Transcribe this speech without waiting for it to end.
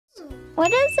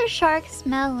What does a shark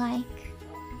smell like?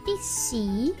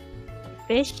 Fishy.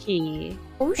 Fishy.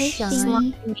 Ocean.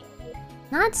 Slimy.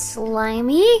 Not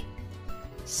slimy.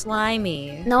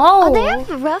 Slimy. No. Oh, they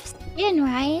have rough skin,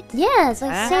 right? Yeah, it's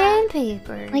like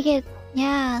sandpaper. Like it,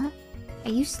 yeah.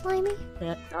 Are you slimy?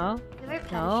 No, Ever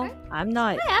pet a no, shark? I'm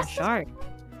not I a asked shark.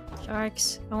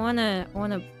 Sharks. I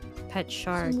wanna pet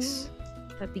sharks.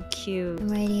 That'd be cute. I'm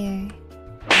right here.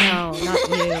 No, not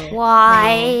you.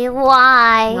 Why?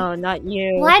 Why? No, not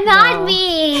you. Why not No.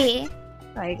 me?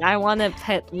 Like, I wanna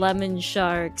pet lemon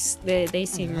sharks. They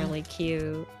seem really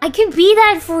cute. I can be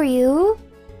that for you.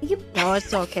 You can... No,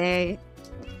 it's okay.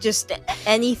 Just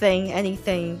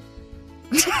anything.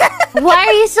 Why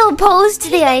are you so opposed to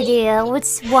the idea?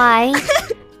 What's why?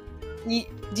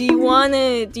 Do you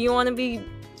wanna be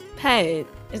pet?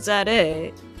 Is that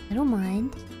it? I don't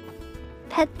mind.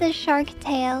 Pet the shark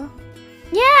tail.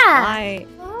 Yeah. Why?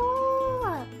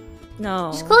 Oh.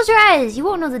 No. Just close your eyes. You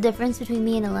won't know the difference between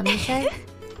me and a lemon shark.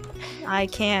 I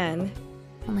can.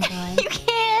 Oh my god. You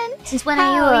can. Since when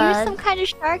How? are you? You're some kind of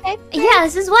shark, I think. Yeah.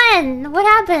 Since when? What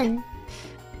happened?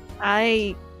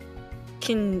 I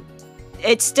can.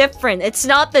 It's different. It's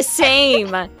not the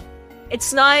same.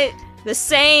 It's not the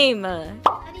same.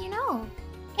 How do you know?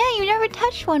 Yeah, you never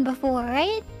touched one before,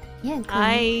 right? Yeah.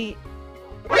 Cool.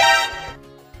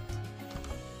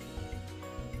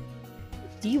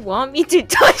 Do you want me to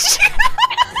touch it?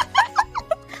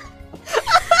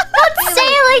 Don't say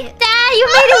it like that. You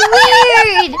made it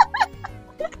weird.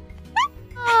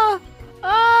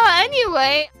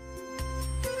 Anyway.